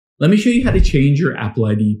Let me show you how to change your Apple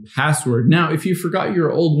ID password. Now, if you forgot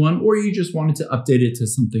your old one or you just wanted to update it to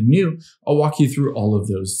something new, I'll walk you through all of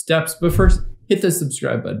those steps. But first, hit the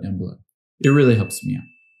subscribe button down below. It really helps me out.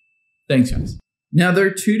 Thanks, guys. Now, there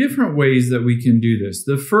are two different ways that we can do this.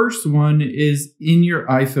 The first one is in your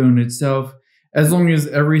iPhone itself. As long as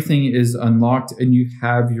everything is unlocked and you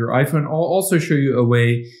have your iPhone, I'll also show you a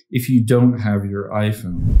way if you don't have your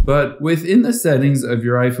iPhone. But within the settings of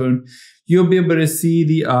your iPhone, you'll be able to see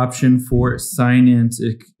the option for sign in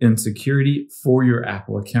and security for your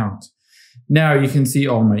Apple account. Now you can see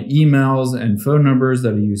all my emails and phone numbers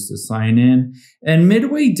that I use to sign in. And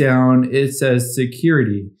midway down, it says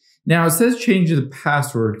security. Now it says change the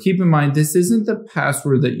password. Keep in mind, this isn't the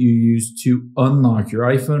password that you use to unlock your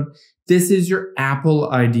iPhone. This is your Apple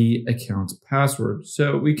ID account password.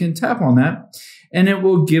 So we can tap on that and it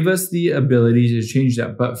will give us the ability to change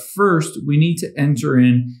that. But first, we need to enter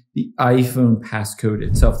in the iPhone passcode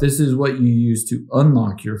itself. This is what you use to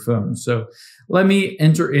unlock your phone. So let me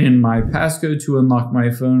enter in my passcode to unlock my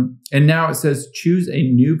phone. And now it says choose a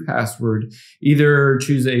new password. Either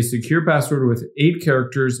choose a secure password with 8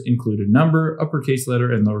 characters, include a number, uppercase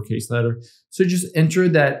letter, and lowercase letter. So just enter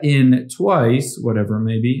that in twice, whatever it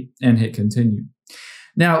may be, and hit continue.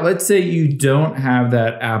 Now, let's say you don't have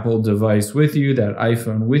that Apple device with you, that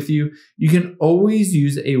iPhone with you. You can always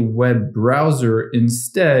use a web browser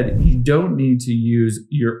instead. You don't need to use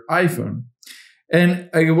your iPhone. And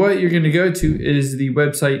what you're going to go to is the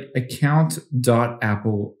website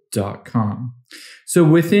account.apple.com. So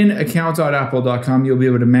within account.apple.com, you'll be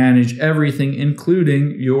able to manage everything,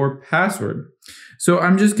 including your password. So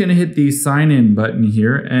I'm just going to hit the sign in button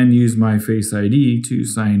here and use my Face ID to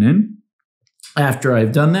sign in. After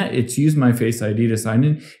I've done that, it's use my Face ID to sign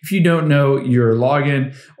in. If you don't know your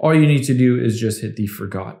login, all you need to do is just hit the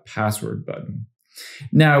forgot password button.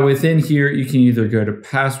 Now within here, you can either go to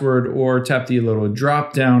password or tap the little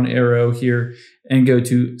drop down arrow here and go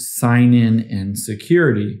to sign in and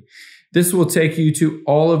security. This will take you to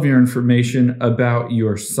all of your information about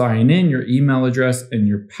your sign in, your email address, and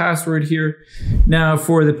your password here. Now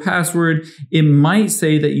for the password, it might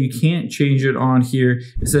say that you can't change it on here.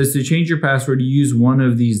 It says to change your password, use one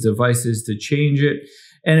of these devices to change it.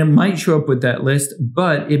 And it might show up with that list,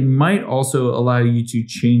 but it might also allow you to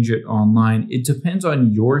change it online. It depends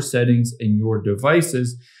on your settings and your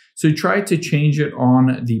devices. So try to change it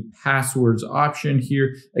on the passwords option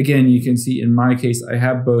here. Again, you can see in my case, I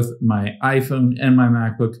have both my iPhone and my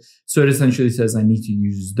MacBook. So it essentially says I need to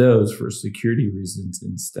use those for security reasons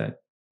instead.